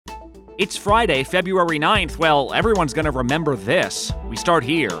It's Friday, February 9th. Well, everyone's going to remember this. We start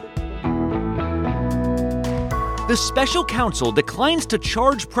here. The special counsel declines to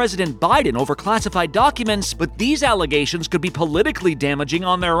charge President Biden over classified documents, but these allegations could be politically damaging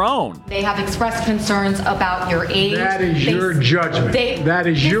on their own. They have expressed concerns about your age. That is your judgment. That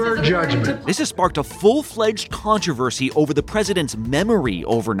is your judgment. This has sparked a full-fledged controversy over the president's memory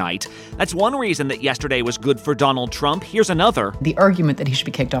overnight. That's one reason that yesterday was good for Donald Trump. Here's another. The argument that he should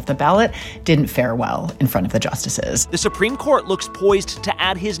be kicked off the ballot didn't fare well in front of the justices. The Supreme Court looks poised to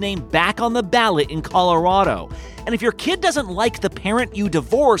add his name back on the ballot in Colorado. And if your kid doesn't like the parent you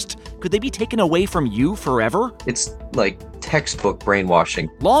divorced, could they be taken away from you forever? It's like textbook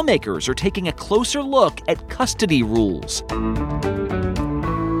brainwashing. Lawmakers are taking a closer look at custody rules. From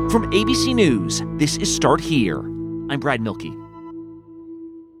ABC News, this is Start Here. I'm Brad Milkey.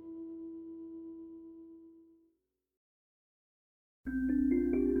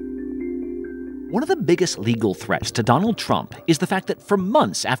 One of the biggest legal threats to Donald Trump is the fact that for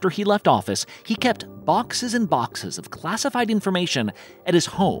months after he left office, he kept boxes and boxes of classified information at his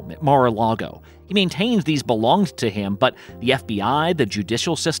home at Mar-a-Lago. He maintains these belonged to him, but the FBI, the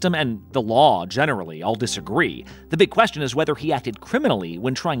judicial system, and the law generally all disagree. The big question is whether he acted criminally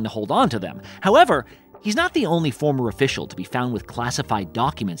when trying to hold on to them. However, he's not the only former official to be found with classified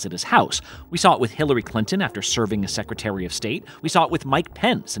documents at his house. We saw it with Hillary Clinton after serving as Secretary of State. We saw it with Mike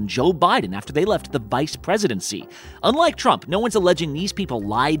Pence and Joe Biden after they left the vice presidency. Unlike Trump, no one's alleging these people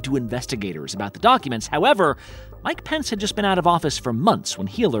lied to investigators about the documents. However, Mike Pence had just been out of office for months when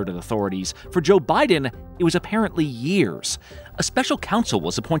he alerted authorities. For Joe Biden, it was apparently years. A special counsel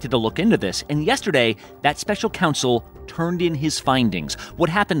was appointed to look into this, and yesterday, that special counsel turned in his findings. What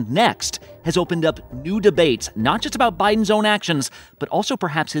happened next has opened up new debates, not just about Biden's own actions, but also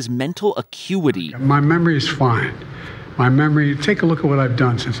perhaps his mental acuity. My memory is fine. Take a look at what I've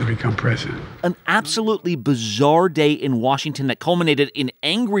done since I become president. An absolutely bizarre day in Washington that culminated in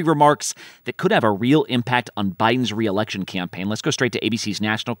angry remarks that could have a real impact on Biden's re-election campaign. Let's go straight to ABC's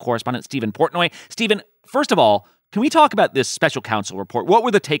national correspondent, Stephen Portnoy. Stephen, first of all, can we talk about this special counsel report? What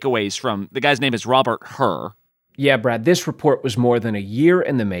were the takeaways from, the guy's name is Robert Hur? Yeah, Brad, this report was more than a year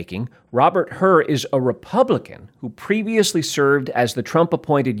in the making. Robert Hur is a Republican who previously served as the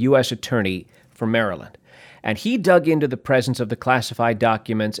Trump-appointed U.S. attorney for Maryland. And he dug into the presence of the classified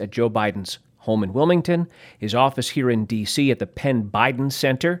documents at Joe Biden's home in Wilmington, his office here in D.C. at the Penn Biden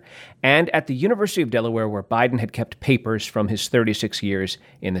Center, and at the University of Delaware, where Biden had kept papers from his 36 years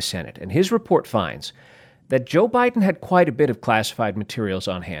in the Senate. And his report finds that Joe Biden had quite a bit of classified materials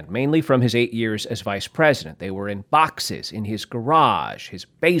on hand, mainly from his 8 years as vice president. They were in boxes in his garage, his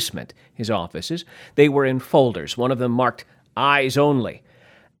basement, his offices. They were in folders, one of them marked eyes only.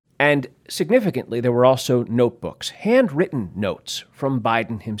 And significantly, there were also notebooks, handwritten notes from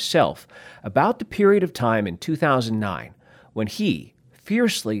Biden himself about the period of time in 2009 when he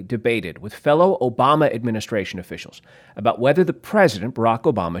fiercely debated with fellow Obama administration officials about whether the president, Barack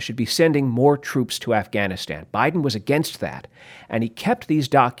Obama, should be sending more troops to Afghanistan. Biden was against that, and he kept these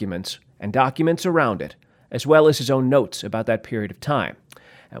documents and documents around it, as well as his own notes about that period of time.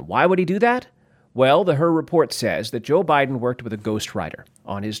 And why would he do that? Well, the Hur report says that Joe Biden worked with a ghostwriter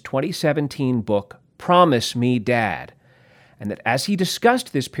on his 2017 book, Promise Me, Dad, and that as he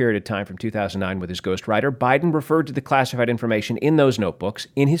discussed this period of time from 2009 with his ghostwriter, Biden referred to the classified information in those notebooks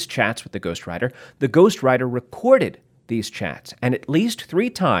in his chats with the ghostwriter. The ghostwriter recorded these chats, and at least 3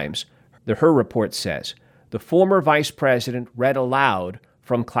 times, the Hur report says, the former vice president read aloud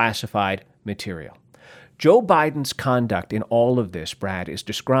from classified material. Joe Biden's conduct in all of this, Brad, is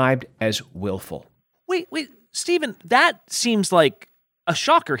described as willful. Wait, Stephen, that seems like a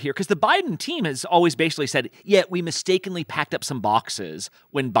shocker here, because the Biden team has always basically said, yeah, we mistakenly packed up some boxes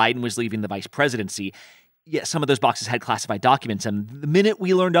when Biden was leaving the vice presidency. Yeah, some of those boxes had classified documents, and the minute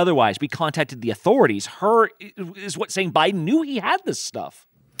we learned otherwise, we contacted the authorities. Hur is what saying Biden knew he had this stuff.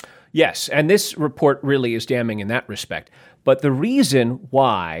 Yes, and this report really is damning in that respect. But the reason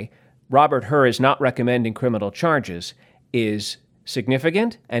why Robert Hur is not recommending criminal charges is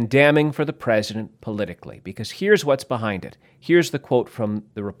significant and damning for the president politically, because here's what's behind it. Here's the quote from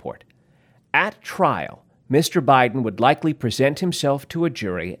the report. At trial, Mr. Biden would likely present himself to a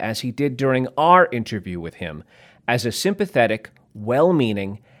jury, as he did during our interview with him, as a sympathetic,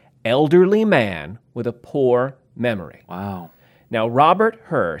 well-meaning, elderly man with a poor memory. Wow. Now, Robert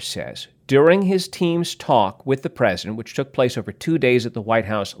Hur says, during his team's talk with the president, which took place over 2 days at the White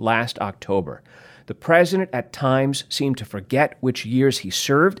House last October, the president at times seemed to forget which years he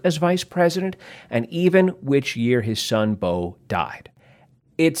served as vice president and even which year his son Beau died.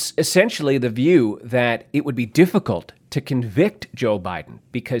 It's essentially the view that it would be difficult to convict Joe Biden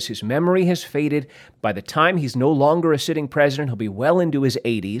because his memory has faded. By the time he's no longer a sitting president, he'll be well into his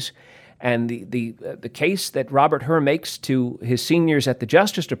 80s. And the case that Robert Hur makes to his seniors at the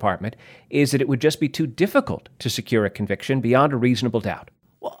Justice Department is that it would just be too difficult to secure a conviction beyond a reasonable doubt.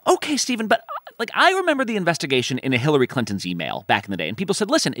 Well, okay, Stephen, but I remember the investigation in a Hillary Clinton's email back in the day, and people said,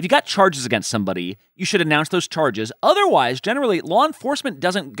 listen, if you got charges against somebody, you should announce those charges. Otherwise, generally, law enforcement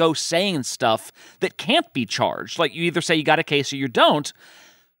doesn't go saying stuff that can't be charged. Like, you either say you got a case or you don't.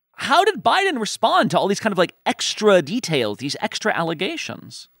 How did Biden respond to all these kind of extra details, these extra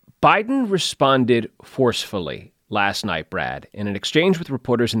allegations? Biden responded forcefully last night, Brad, in an exchange with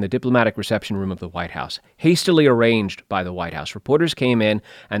reporters in the diplomatic reception room of the White House, hastily arranged by the White House. Reporters came in,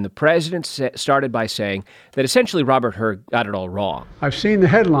 and the president started by saying that essentially Robert Hur got it all wrong. I've seen the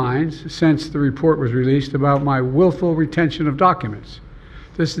headlines since the report was released about my willful retention of documents.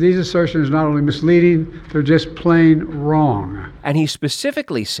 These assertions are not only misleading, they're just plain wrong. And he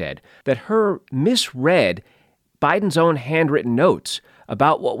specifically said that Hur misread Biden's own handwritten notes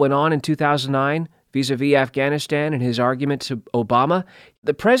about what went on in 2009 vis-a-vis Afghanistan and his argument to Obama.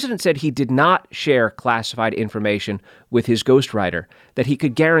 The president said he did not share classified information with his ghostwriter, that he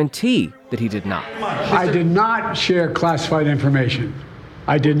could guarantee that he did not. I did not share classified information.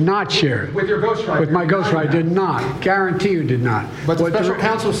 I did not share it. With your ghostwriter? With my ghostwriter, I did not. Guarantee you did not. But the special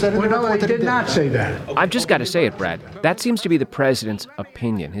counsel said in the report that he did not say that. I've just got to say it, Brad. That seems to be the president's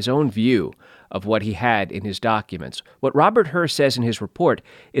opinion, his own view of what he had in his documents. What Robert Hur says in his report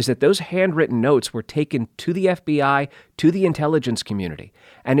is that those handwritten notes were taken to the FBI, to the intelligence community,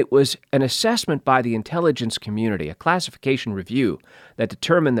 and it was an assessment by the intelligence community, a classification review, that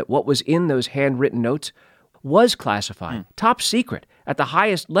determined that what was in those handwritten notes was classified, top secret, at the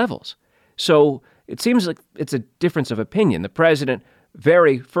highest levels. So it seems like it's a difference of opinion. The president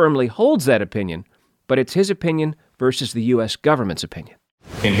very firmly holds that opinion, but it's his opinion versus the U.S. government's opinion.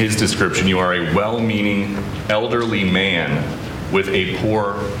 In his description, you are a well-meaning elderly man with a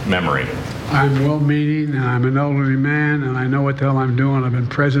poor memory. I'm well-meaning, and I'm an elderly man, and I know what the hell I'm doing. I've been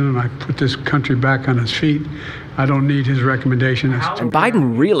president. I put this country back on its feet. I don't need his recommendation. And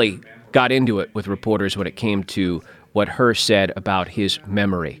Biden really got into it with reporters when it came to what Hur said about his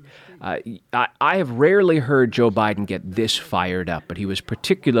memory. I have rarely heard Joe Biden get this fired up, but he was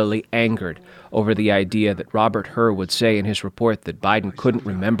particularly angered over the idea that Robert Hur would say in his report that Biden couldn't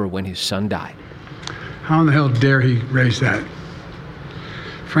remember when his son died. How in the hell dare he raise that?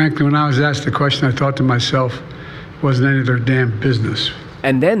 Frankly, when I was asked the question, I thought to myself, it wasn't any of their damn business.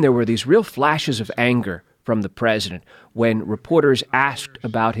 And then there were these real flashes of anger from the president when reporters asked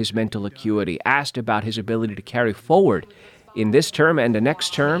about his mental acuity, asked about his ability to carry forward in this term and the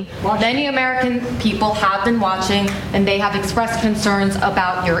next term. Many American people have been watching, and they have expressed concerns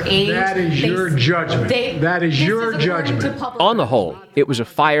about your age. That is your judgment. That is your judgment. On the whole, it was a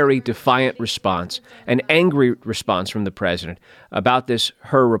fiery, defiant response, an angry response from the president about this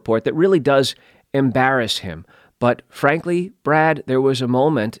Hur report that really does embarrass him. But frankly, Brad, there was a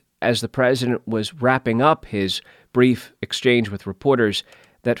moment as the president was wrapping up his brief exchange with reporters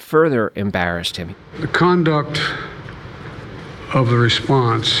that further embarrassed him. The conduct of the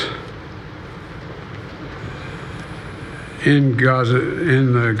response in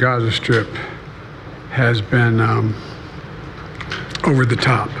the Gaza Strip has been over the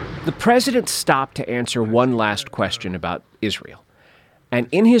top. The president stopped to answer one last question about Israel. And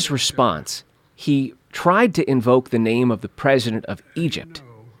in his response, he tried to invoke the name of the president of Egypt.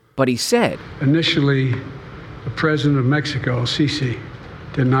 But he said, initially, the president of Mexico, Sisi,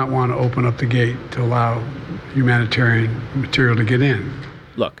 did not want to open up the gate to allow humanitarian material to get in.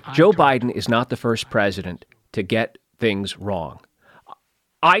 Look, Joe Biden is not the first president to get things wrong.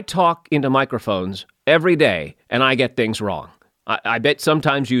 I talk into microphones every day, and I get things wrong. I bet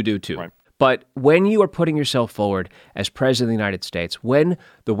sometimes you do too. Right. But when you are putting yourself forward as president of the United States, when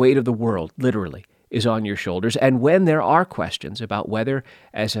the weight of the world, literally, is on your shoulders, and when there are questions about whether,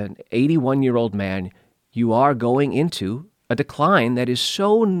 as an 81-year-old man, you are going into a decline that is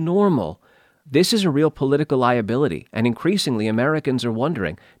so normal, this is a real political liability. And increasingly, Americans are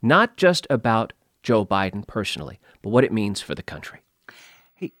wondering not just about Joe Biden personally, but what it means for the country.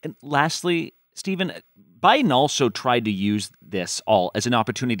 Hey, and lastly, Stephen, Biden also tried to use this all as an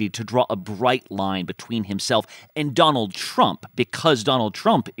opportunity to draw a bright line between himself and Donald Trump, because Donald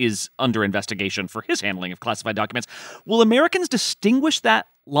Trump is under investigation for his handling of classified documents. Will Americans distinguish that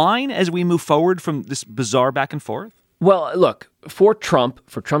line as we move forward from this bizarre back and forth? Well, look, for Trump,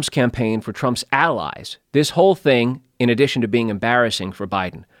 for Trump's campaign, for Trump's allies, this whole thing, in addition to being embarrassing for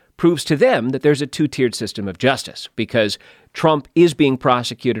Biden, proves to them that there's a two-tiered system of justice, because Trump is being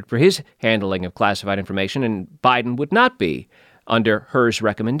prosecuted for his handling of classified information, and Biden would not be under Hur's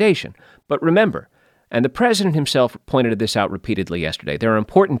recommendation. But remember, and the president himself pointed this out repeatedly yesterday, there are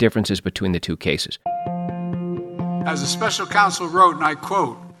important differences between the two cases. As the special counsel wrote, and I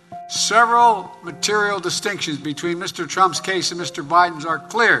quote, "Several material distinctions between Mr. Trump's case and Mr. Biden's are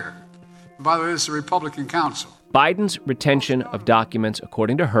clear." And by the way, this is a Republican counsel. Biden's retention of documents,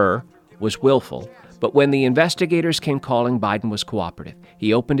 according to Hur, was willful, but when the investigators came calling, Biden was cooperative.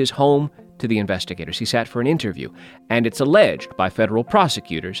 He opened his home to the investigators. He sat for an interview, and it's alleged by federal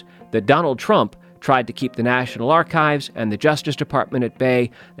prosecutors that Donald Trump tried to keep the National Archives and the Justice Department at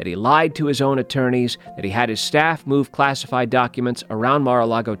bay, that he lied to his own attorneys, that he had his staff move classified documents around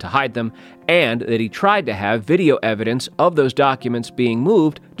Mar-a-Lago to hide them, and that he tried to have video evidence of those documents being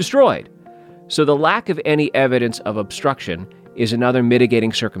moved destroyed. So the lack of any evidence of obstruction is another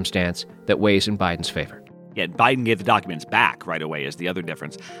mitigating circumstance that weighs in Biden's favor. Yeah, Biden gave the documents back right away is the other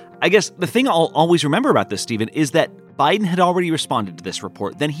difference. I guess the thing I'll always remember about this, Stephen, is that Biden had already responded to this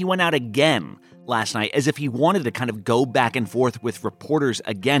report. Then he went out again last night as if he wanted to kind of go back and forth with reporters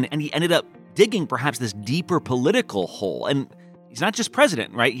again. And he ended up digging perhaps this deeper political hole. And he's not just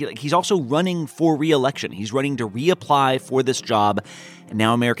president, right? He's also running for re-election. He's running to reapply for this job. And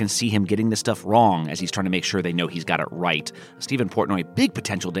now Americans see him getting this stuff wrong as he's trying to make sure they know he's got it right. Stephen Portnoy, big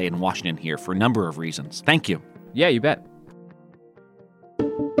potential day in Washington here for a number of reasons. Thank you. Yeah, you bet.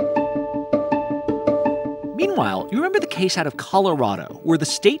 Meanwhile, you remember the case out of Colorado where the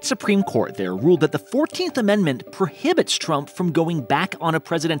state Supreme Court there ruled that the 14th Amendment prohibits Trump from going back on a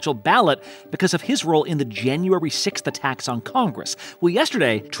presidential ballot because of his role in the January 6th attacks on Congress. Well,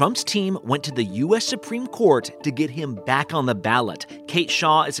 yesterday, Trump's team went to the U.S. Supreme Court to get him back on the ballot. Kate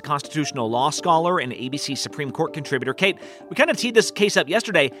Shaw is a constitutional law scholar and ABC Supreme Court contributor. Kate, we kind of teed this case up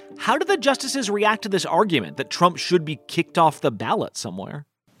yesterday. How did the justices react to this argument that Trump should be kicked off the ballot somewhere?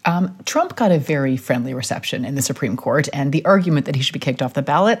 Trump got a very friendly reception in the Supreme Court, and the argument that he should be kicked off the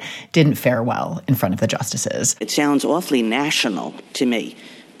ballot didn't fare well in front of the justices. It sounds awfully national to me.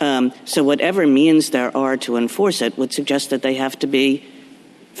 So whatever means there are to enforce it would suggest that they have to be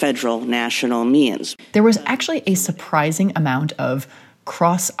federal, national means. There was actually a surprising amount of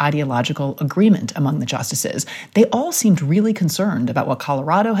cross-ideological agreement among the justices. They all seemed really concerned about what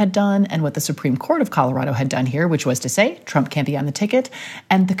Colorado had done and what the Supreme Court of Colorado had done here, which was to say Trump can't be on the ticket.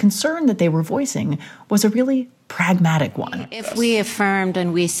 And the concern that they were voicing was a really pragmatic one. If we affirmed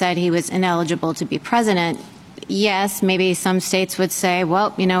and we said he was ineligible to be president, yes, maybe some states would say,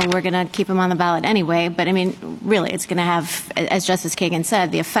 well, we're going to keep him on the ballot anyway. But I mean, really, it's going to have, as Justice Kagan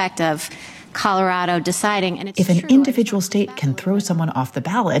said, the effect of Colorado deciding. And if an individual state can throw someone off the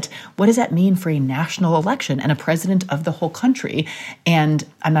ballot, what does that mean for a national election and a president of the whole country? And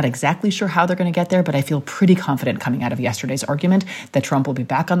I'm not exactly sure how they're going to get there, but I feel pretty confident coming out of yesterday's argument that Trump will be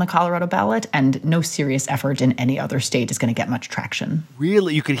back on the Colorado ballot, and no serious effort in any other state is going to get much traction.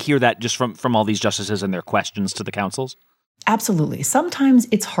 Really? You could hear that just from all these justices and their questions to the counsels? Absolutely. Sometimes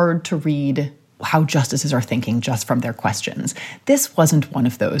it's hard to read how justices are thinking just from their questions. This wasn't one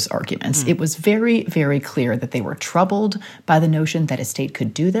of those arguments. It was very, very clear that they were troubled by the notion that a state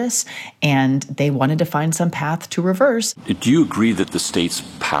could do this, and they wanted to find some path to reverse. Do you agree that the state's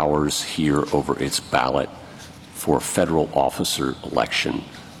powers here over its ballot for a federal officer election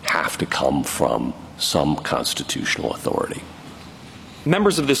have to come from some constitutional authority?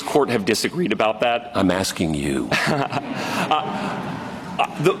 Members of this court have disagreed about that. I'm asking you.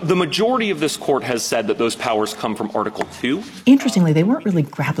 The majority of this court has said that those powers come from Article 2. Interestingly, they weren't really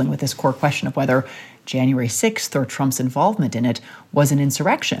grappling with this core question of whether January 6th or Trump's involvement in it was an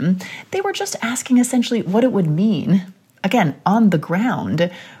insurrection. They were just asking essentially what it would mean, again, on the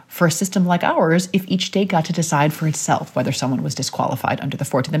ground, for a system like ours if each state got to decide for itself whether someone was disqualified under the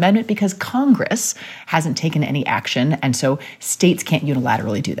 14th Amendment, because Congress hasn't taken any action, and so states can't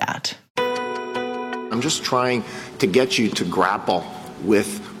unilaterally do that. I'm just trying to get you to grapple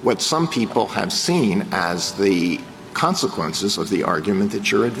with what some people have seen as the consequences of the argument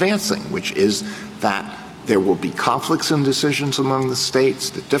that you're advancing, which is that there will be conflicts in decisions among the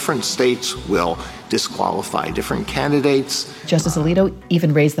states, that different states will disqualify different candidates. Justice Alito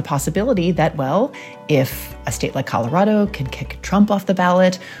even raised the possibility that, well, if a state like Colorado can kick Trump off the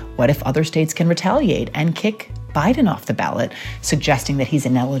ballot, what if other states can retaliate and kick Biden off the ballot, suggesting that he's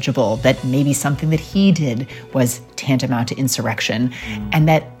ineligible, that maybe something that he did was tantamount to insurrection, and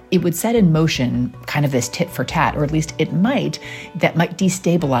that it would set in motion kind of this tit for tat, or at least it might, that might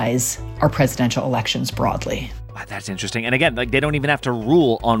destabilize our presidential elections broadly. That's interesting. And again, like, they don't even have to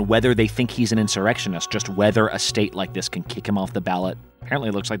rule on whether they think he's an insurrectionist, just whether a state like this can kick him off the ballot. Apparently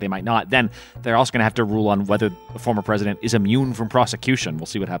it looks like they might not. Then they're also going to have to rule on whether the former president is immune from prosecution. We'll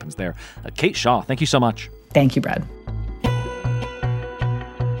see what happens there. Kate Shaw, thank you so much. Thank you, Brad.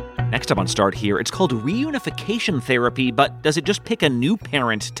 Next up on Start Here, it's called reunification therapy, but does it just pick a new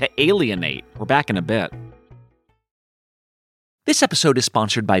parent to alienate? We're back in a bit. This episode is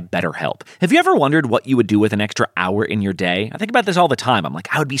sponsored by BetterHelp. Have you ever wondered what you would do with an extra hour in your day? I think about this all the time. I'm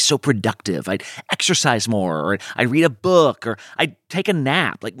like, I would be so productive. I'd exercise more, or I'd read a book, or I'd take a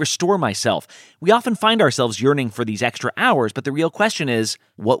nap, like restore myself. We often find ourselves yearning for these extra hours, but the real question is,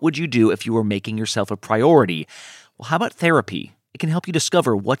 what would you do if you were making yourself a priority? Well, how about therapy? It can help you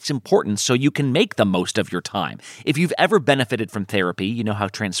discover what's important so you can make the most of your time. If you've ever benefited from therapy, you know how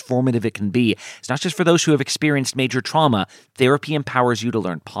transformative it can be. It's not just for those who have experienced major trauma. Therapy empowers you to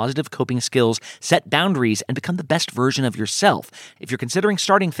learn positive coping skills, set boundaries, and become the best version of yourself. If you're considering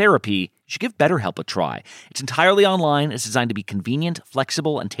starting therapy, you should give BetterHelp a try. It's entirely online. It's designed to be convenient,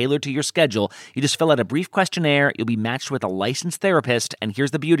 flexible, and tailored to your schedule. You just fill out a brief questionnaire. You'll be matched with a licensed therapist. And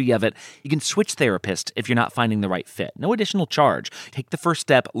here's the beauty of it. You can switch therapists if you're not finding the right fit. No additional charge. Take the first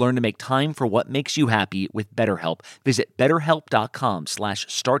step. Learn to make time for what makes you happy with BetterHelp. Visit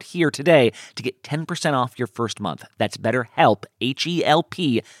BetterHelp.com/starthere today to get 10% off your first month. That's BetterHelp,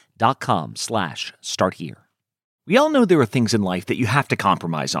 HELP.com/starthere. We all know there are things in life that you have to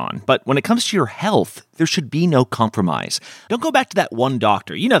compromise on, but when it comes to your health, there should be no compromise. Don't go back to that one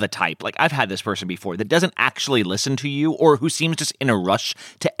doctor. You know the type. Like, I've had this person before that doesn't actually listen to you, or who seems just in a rush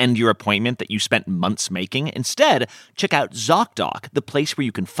to end your appointment that you spent months making. Instead, check out ZocDoc, the place where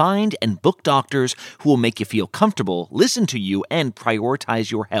you can find and book doctors who will make you feel comfortable, listen to you, and prioritize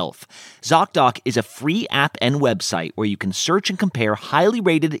your health. ZocDoc is a free app and website where you can search and compare highly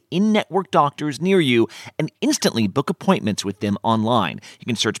rated in-network doctors near you and instantly book appointments with them online. You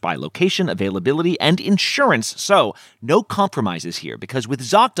can search by location, availability, and insurance, so no compromises here, because with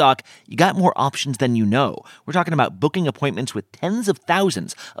ZocDoc, you got more options than you know. We're talking about booking appointments with tens of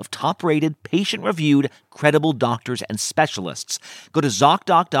thousands of top-rated, patient-reviewed, credible doctors and specialists. Go to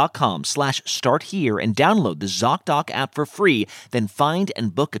ZocDoc.com/starthere and download the ZocDoc app for free, then find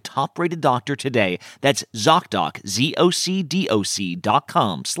and book a top-rated doctor today. That's ZocDoc,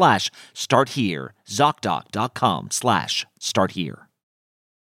 ZocDoc.com/starthere. ZocDoc.com/starthere.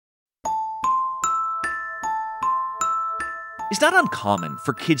 It's not uncommon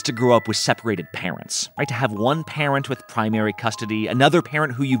for kids to grow up with separated parents, right? To have one parent with primary custody, another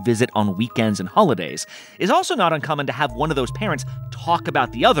parent who you visit on weekends and holidays. It's also not uncommon to have one of those parents talk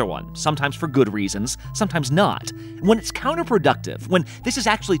about the other one, sometimes for good reasons, sometimes not. When it's counterproductive, when this is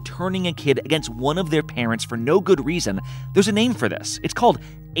actually turning a kid against one of their parents for no good reason, there's a name for this. It's called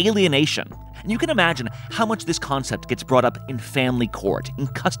alienation. And you can imagine how much this concept gets brought up in family court, in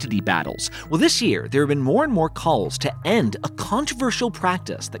custody battles. Well, this year, there have been more and more calls to end a controversial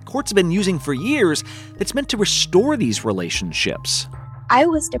practice that courts have been using for years that's meant to restore these relationships. I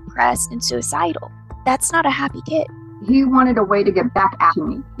was depressed and suicidal. That's not a happy kid. He wanted a way to get back at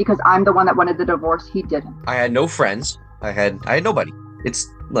me because I'm the one that wanted the divorce. He didn't. I had no friends. I had nobody. It's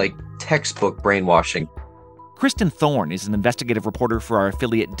like textbook brainwashing. Kristen Thorne is an investigative reporter for our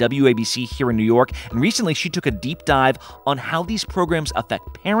affiliate WABC here in New York, and recently she took a deep dive on how these programs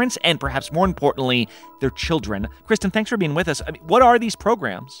affect parents and, perhaps more importantly, their children. Kristen, thanks for being with us. I mean, what are these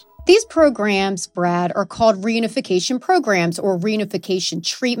programs? These programs, Brad, are called reunification programs or reunification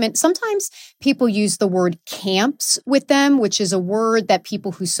treatment. Sometimes people use the word camps with them, which is a word that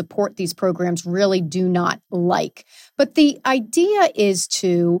people who support these programs really do not like. But the idea is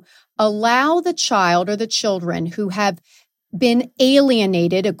to allow the child or the children who have been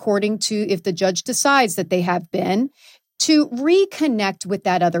alienated, according to if the judge decides that they have been, to reconnect with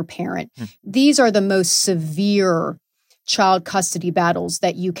that other parent. These are the most severe child custody battles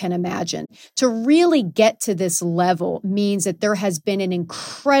that you can imagine. To really get to this level means that there has been an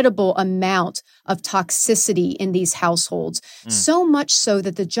incredible amount of toxicity in these households. So much so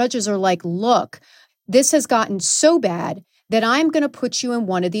that the judges are like, look, this has gotten so bad that I'm going to put you in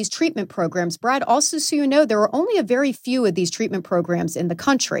one of these treatment programs. Brad, also so you know, there are only a very few of these treatment programs in the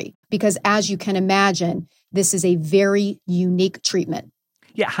country because, as you can imagine, this is a very unique treatment.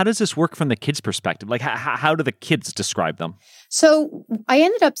 Yeah, how does this work from the kids' perspective? Like, how do the kids describe them? So I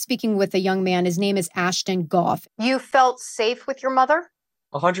ended up speaking with a young man. His name is Ashton Goff. You felt safe with your mother?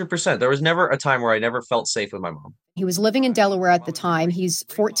 100%. There was never a time where I never felt safe with my mom. He was living in Delaware at the time. He's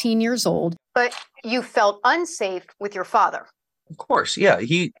 14 years old. But you felt unsafe with your father? Of course, yeah.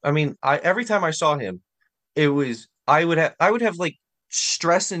 Every time I saw him, I would have like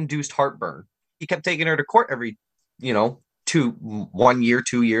stress-induced heartburn. He kept taking her to court every, 1 year,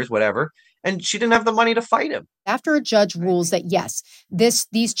 2 years, whatever. And she didn't have the money to fight him. After a judge rules that, yes,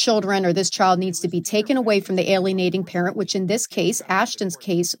 these children or this child needs to be taken away from the alienating parent, which in this case, Ashton's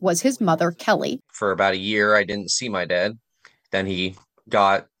case, was his mother, Kelly. For about a year, I didn't see my dad. Then he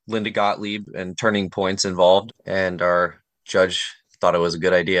got Linda Gottlieb and Turning Points involved, and our judge thought it was a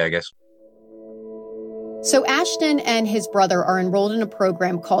good idea, I guess. So Ashton and his brother are enrolled in a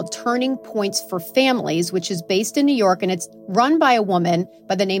program called Turning Points for Families, which is based in New York, and it's run by a woman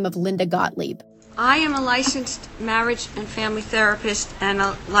by the name of Linda Gottlieb. I am a licensed marriage and family therapist and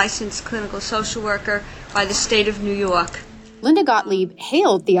a licensed clinical social worker by the state of New York. Linda Gottlieb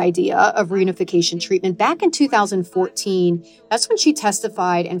hailed the idea of reunification treatment back in 2014. That's when she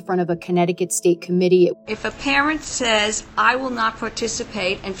testified in front of a Connecticut state committee. If a parent says, I will not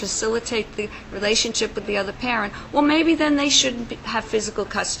participate and facilitate the relationship with the other parent, well, maybe then they shouldn't have physical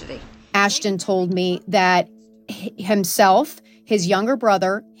custody. Ashton told me that himself, his younger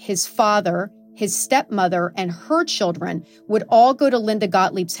brother, his father, his stepmother, and her children would all go to Linda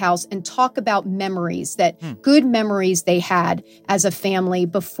Gottlieb's house and talk about memories, good memories they had as a family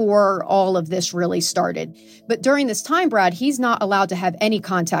before all of this really started. But during this time, Brad, he's not allowed to have any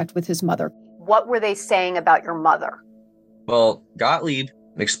contact with his mother. What were they saying about your mother? Well, Gottlieb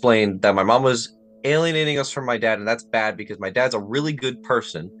explained that my mom was alienating us from my dad, and that's bad because my dad's a really good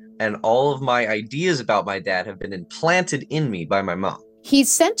person, and all of my ideas about my dad have been implanted in me by my mom.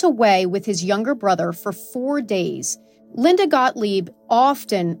 He's sent away with his younger brother for 4 days. Linda Gottlieb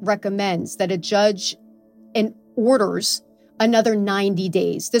often recommends that a judge orders another 90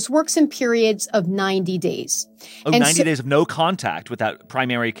 days. This works in periods of 90 days. Oh, 90 days of no contact with that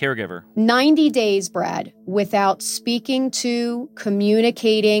primary caregiver. 90 days, Brad, without speaking to,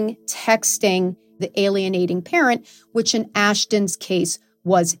 communicating, texting the alienating parent, which in Ashton's case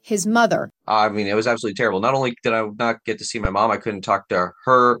was his mother. I mean, it was absolutely terrible. Not only did I not get to see my mom, I couldn't talk to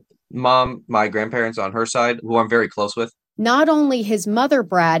her mom, my grandparents on her side, who I'm very close with. Not only his mother,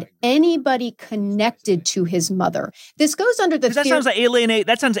 Brad, anybody connected to his mother. This goes under the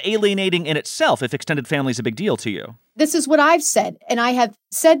That sounds alienating in itself if extended family is a big deal to you. This is what I've said, and I have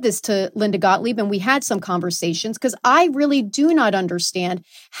said this to Linda Gottlieb, and we had some conversations, because I really do not understand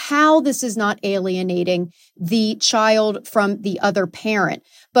how this is not alienating the child from the other parent.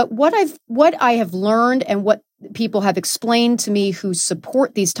 But what I have learned and what people have explained to me who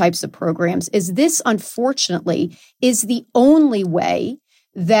support these types of programs is this, unfortunately, is the only way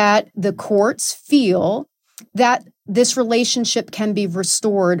that the courts feel that this relationship can be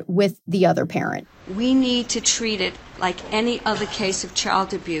restored with the other parent. We need to treat it like any other case of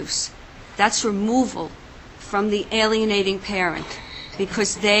child abuse. That's removal from the alienating parent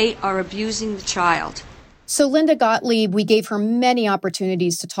because they are abusing the child. So Linda Gottlieb, we gave her many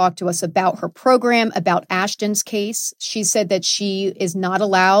opportunities to talk to us about her program, about Ashton's case. She said that she is not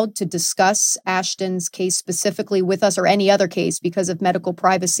allowed to discuss Ashton's case specifically with us or any other case because of medical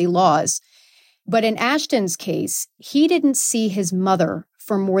privacy laws. But in Ashton's case, he didn't see his mother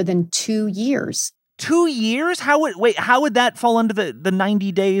for more than 2 years. 2 years? How would that fall under the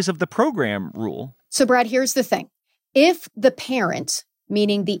 90 days of the program rule? So, Brad, here's the thing. If the parent,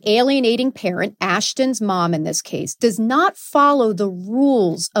 meaning the alienating parent, Ashton's mom in this case, does not follow the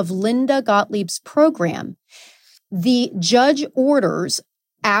rules of Linda Gottlieb's program, the judge orders,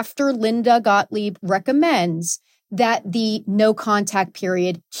 after Linda Gottlieb recommends, that the no contact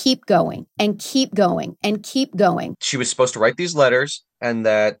period keep going and keep going and keep going. She was supposed to write these letters, and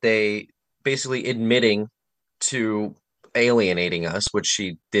that they basically admitting to alienating us, which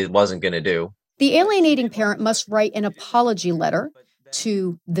she wasn't going to do. The alienating parent must write an apology letter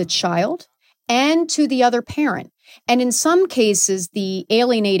to the child and to the other parent. And in some cases, the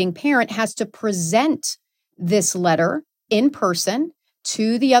alienating parent has to present this letter in person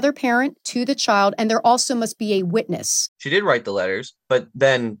to the other parent, to the child, and there also must be a witness. She did write the letters, but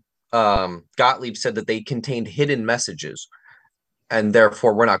then Gottlieb said that they contained hidden messages and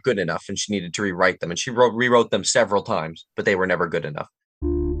therefore were not good enough, and she needed to rewrite them. And she rewrote them several times, but they were never good enough.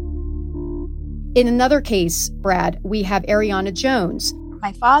 In another case, Brad, we have Ariana Jones.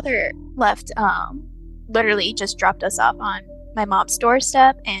 My father left, literally just dropped us off on my mom's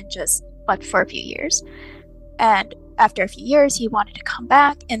doorstep and just left for a few years. And after a few years, he wanted to come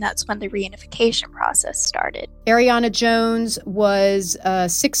back, and that's when the reunification process started. Ariana Jones was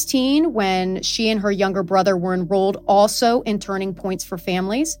 16 when she and her younger brother were enrolled also in Turning Points for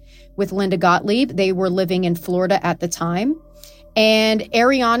Families with Linda Gottlieb. They were living in Florida at the time. And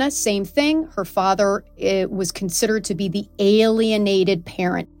Ariana, same thing. Her father was considered to be the alienated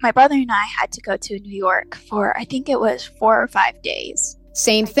parent. My brother and I had to go to New York for, I think it was 4 or 5 days.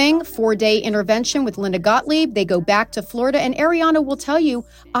 Same thing, 4-day intervention with Linda Gottlieb. They go back to Florida, and Ariana will tell you,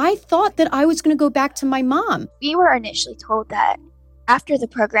 I thought that I was going to go back to my mom. We were initially told that after the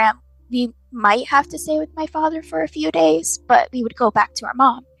program, we might have to stay with my father for a few days, but we would go back to our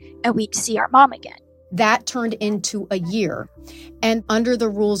mom and we'd see our mom again. That turned into a year. And under the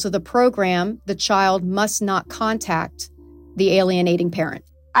rules of the program, the child must not contact the alienating parent.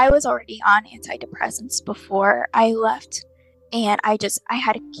 I was already on antidepressants before I left, and I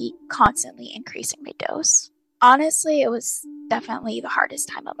had to keep constantly increasing my dose. Honestly, it was definitely the hardest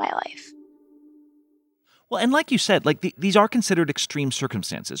time of my life. Well, and like you said, these are considered extreme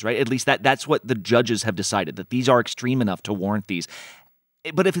circumstances, right? At least that's what the judges have decided, that these are extreme enough to warrant these.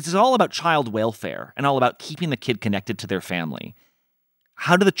 But if it's all about child welfare and all about keeping the kid connected to their family,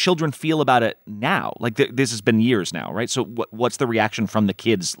 how do the children feel about it now? This has been years now, right? So what's the reaction from the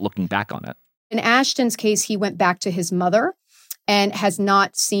kids looking back on it? In Ashton's case, he went back to his mother and has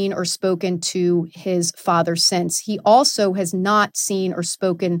not seen or spoken to his father since. He also has not seen or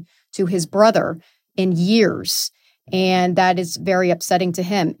spoken to his brother in years, and that is very upsetting to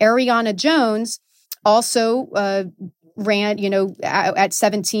him. Ariana Jones also ran, at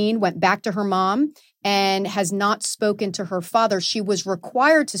 17, went back to her mom and has not spoken to her father. She was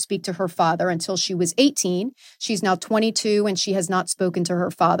required to speak to her father until she was 18. She's now 22, and she has not spoken to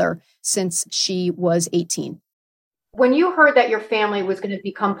her father since she was 18. When you heard that your family was going to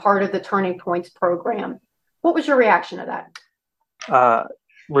become part of the Turning Points program, what was your reaction to that?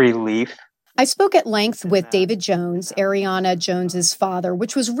 Relief. I spoke at length with David Jones, Ariana Jones's father,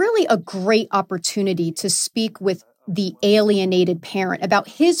 which was really a great opportunity to speak with the alienated parent about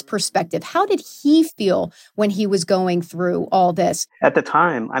his perspective. How did he feel when he was going through all this? At the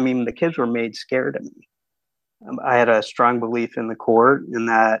time, the kids were made scared of me. I had a strong belief in the court and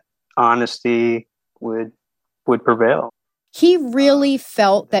that honesty would prevail. He really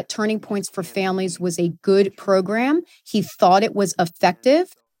felt that Turning Points for Families was a good program. He thought it was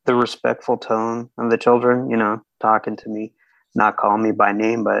effective. The respectful tone of the children, talking to me, not calling me by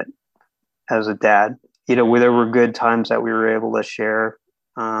name, but as a dad. There were good times that we were able to share,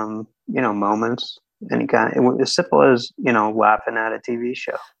 moments. Any kind, it was as simple as, laughing at a TV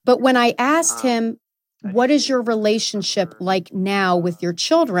show. But when I asked him, what is your relationship like now with your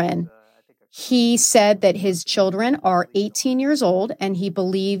children? He said that his children are 18 years old and he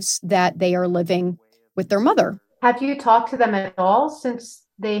believes that they are living with their mother. Have you talked to them at all since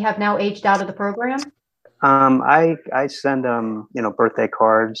they have now aged out of the program? I send them, birthday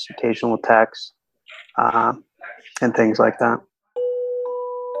cards, occasional texts, and things like that.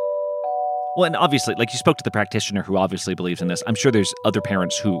 Well, and obviously, you spoke to the practitioner who obviously believes in this. I'm sure there's other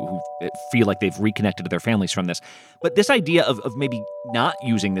parents who feel like they've reconnected to their families from this. But this idea of maybe not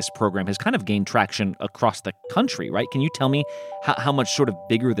using this program has kind of gained traction across the country, right? Can you tell me how much sort of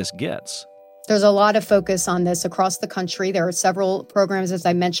bigger this gets? There's a lot of focus on this across the country. There are several programs, as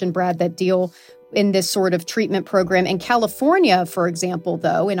I mentioned, Brad, that deal in this sort of treatment program. In California, for example,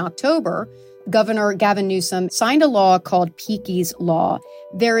 though, in October, Governor Gavin Newsom signed a law called Peaky's Law.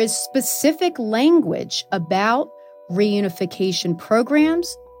 There is specific language about reunification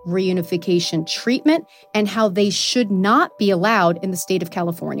programs, reunification treatment, and how they should not be allowed in the state of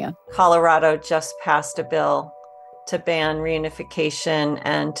California. Colorado just passed a bill to ban reunification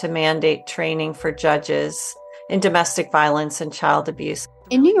and to mandate training for judges in domestic violence and child abuse.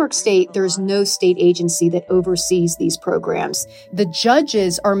 In New York State, there's no state agency that oversees these programs. The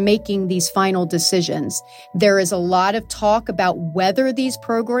judges are making these final decisions. There is a lot of talk about whether these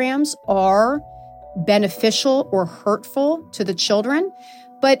programs are beneficial or hurtful to the children,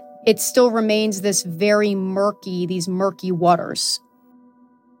 but it still remains these murky waters.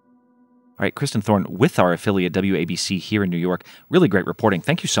 All right, Kristen Thorne with our affiliate WABC here in New York. Really great reporting.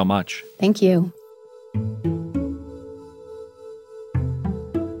 Thank you so much. Thank you.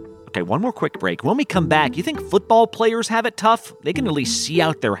 Okay, one more quick break. When we come back, you think football players have it tough? They can at least see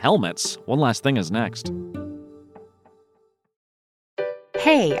out their helmets. One Last Thing is next.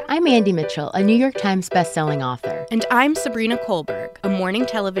 Hey, I'm Andy Mitchell, a New York Times bestselling author. And I'm Sabrina Kohlberg, a morning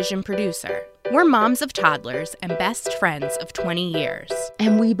television producer. We're moms of toddlers and best friends of 20 years.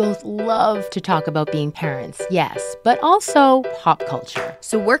 And we both love to talk about being parents, yes, but also pop culture.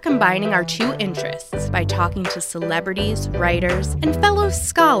 So we're combining our two interests by talking to celebrities, writers, and fellow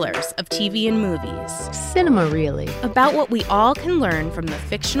scholars of TV and movies. Cinema, really. About what we all can learn from the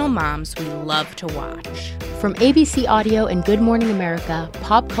fictional moms we love to watch. From ABC Audio and Good Morning America,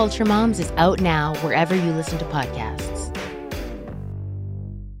 Pop Culture Moms is out now wherever you listen to podcasts.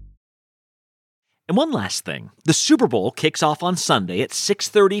 And one last thing. The Super Bowl kicks off on Sunday at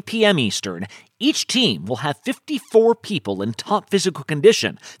 6:30 p.m. Eastern. Each team will have 54 people in top physical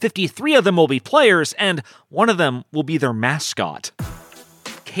condition. 53 of them will be players, and one of them will be their mascot.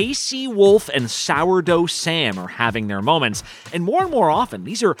 Casey Wolf and Sourdough Sam are having their moments, and more often,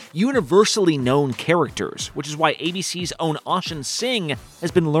 these are universally known characters, which is why ABC's own Ashan Singh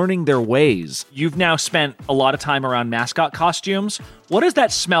has been learning their ways. You've now spent a lot of time around mascot costumes. What does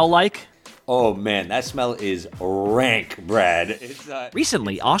that smell like? Oh man, that smell is rank, Brad.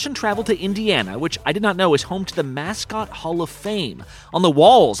 Recently, Ashan traveled to Indiana, which I did not know is home to the Mascot Hall of Fame. On the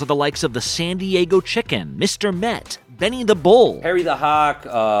walls are the likes of the San Diego Chicken, Mr. Met, Benny the Bull, Harry the Hawk,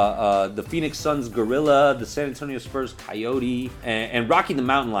 the Phoenix Suns Gorilla, the San Antonio Spurs Coyote, and Rocky the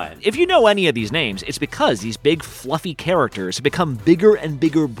Mountain Lion. If you know any of these names, it's because these big fluffy characters have become bigger and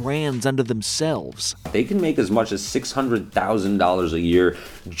bigger brands unto themselves. They can make as much as $600,000 a year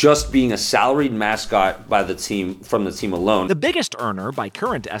just being a salaried mascot by the team, from the team alone. The biggest earner, by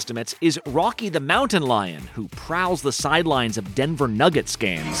current estimates, is Rocky the Mountain Lion, who prowls the sidelines of Denver Nuggets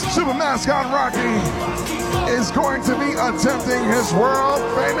games. Super mascot Rocky is going to be attempting his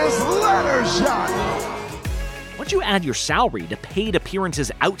world-famous ladder shot. Once you add your salary to paid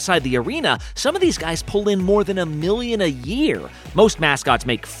appearances outside the arena, some of these guys pull in more than $1 million a year. Most mascots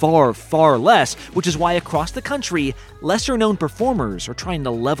make far less, which is why across the country, lesser-known performers are trying to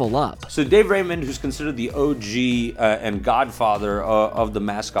level up. So Dave Raymond, who's considered the OG and godfather of the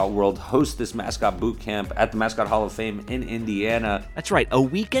mascot world, hosts this mascot boot camp at the Mascot Hall of Fame in Indiana. That's right, a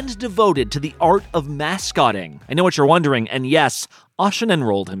weekend devoted to the art of mascotting. I know what you're wondering, and yes, Ashan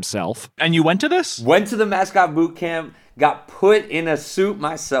enrolled himself. And you went to this? Went to the mascot boot camp, got put in a suit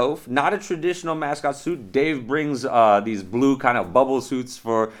myself, not a traditional mascot suit. Dave brings these blue kind of bubble suits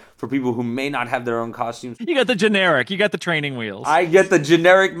for people who may not have their own costumes. You got the generic, you got the training wheels. I get the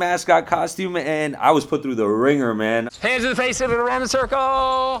generic mascot costume, and I was put through the ringer, man. Hands to the face, around the circle,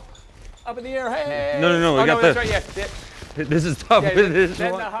 up in the air, hey. No, we got this. Right, yeah. This is tough.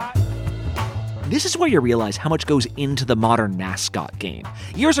 Yeah, This is where you realize how much goes into the modern mascot game.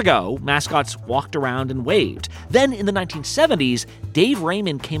 Years ago, mascots walked around and waved. Then in the 1970s, Dave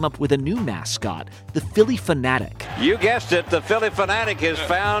Raymond came up with a new mascot, the Phillie Phanatic. You guessed it, the Phillie Phanatic has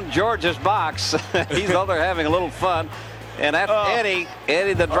found George's box. He's over there having a little fun. And that's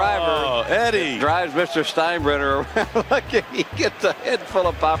Eddie the driver. Eddie drives Mr. Steinbrenner around. Look, he gets a head full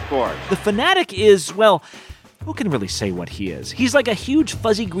of popcorn. The Phanatic is, well, who can really say what he is? He's like a huge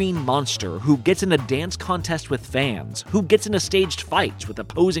fuzzy green monster who gets in a dance contest with fans, who gets into staged fights with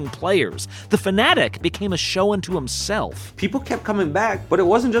opposing players. The Phanatic became a show unto himself. People kept coming back, but it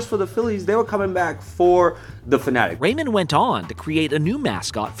wasn't just for the Phillies. They were coming back for the Phanatic. Raymond went on to create a new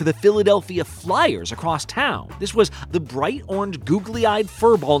mascot for the Philadelphia Flyers across town. This was the bright orange, googly-eyed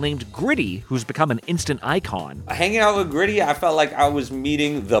furball named Gritty, who's become an instant icon. Hanging out with Gritty, I felt like I was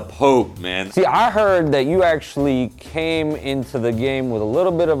meeting the Pope, man. See, I heard that you actually came into the game with a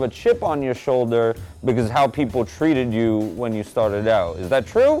little bit of a chip on your shoulder because of how people treated you when you started out. Is that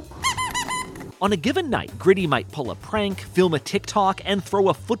true? On a given night, Gritty might pull a prank, film a TikTok, and throw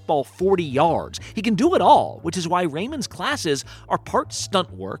a football 40 yards. He can do it all, which is why Raymond's classes are part stunt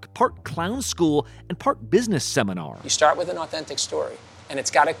work, part clown school, and part business seminar. You start with an authentic story, and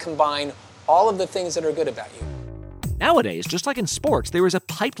it's got to combine all of the things that are good about you. Nowadays, just like in sports, there is a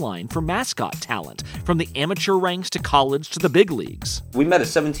pipeline for mascot talent, from the amateur ranks to college to the big leagues. We met a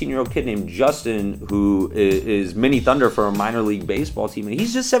 17-year-old kid named Justin who is mini Thunder for a minor league baseball team, and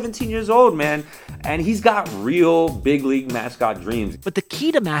he's just 17 years old, man, and he's got real big league mascot dreams. But the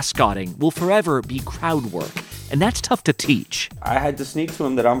key to mascotting will forever be crowd work, and that's tough to teach. I had to sneak to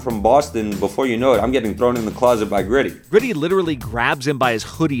him that I'm from Boston. Before you know it, I'm getting thrown in the closet by Gritty. Gritty literally grabs him by his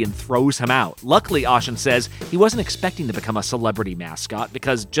hoodie and throws him out. Luckily, Ashan says he wasn't expecting to become a celebrity mascot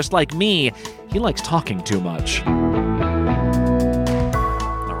because, just like me, he likes talking too much.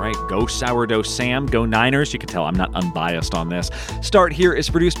 Go Sourdough Sam, go Niners. You can tell I'm not unbiased on this. Start Here is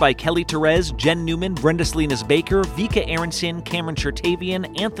produced by Kelly Therese, Jen Newman, Brenda Salinas Baker, Vika Aronson, Cameron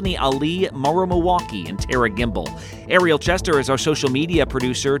Chertavian, Anthony Ali, Mauro Milwaukee, and Tara Gimbel. Ariel Chester is our social media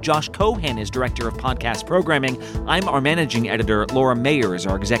producer. Josh Cohan is director of podcast programming. I'm our managing editor. Laura Mayer is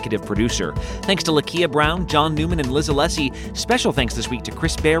our executive producer. Thanks to Lakia Brown, John Newman, and Liz Alessi. Special thanks this week to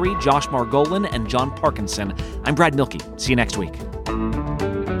Chris Berry, Josh Margolin, and John Parkinson. I'm Brad Milkey. See you next week.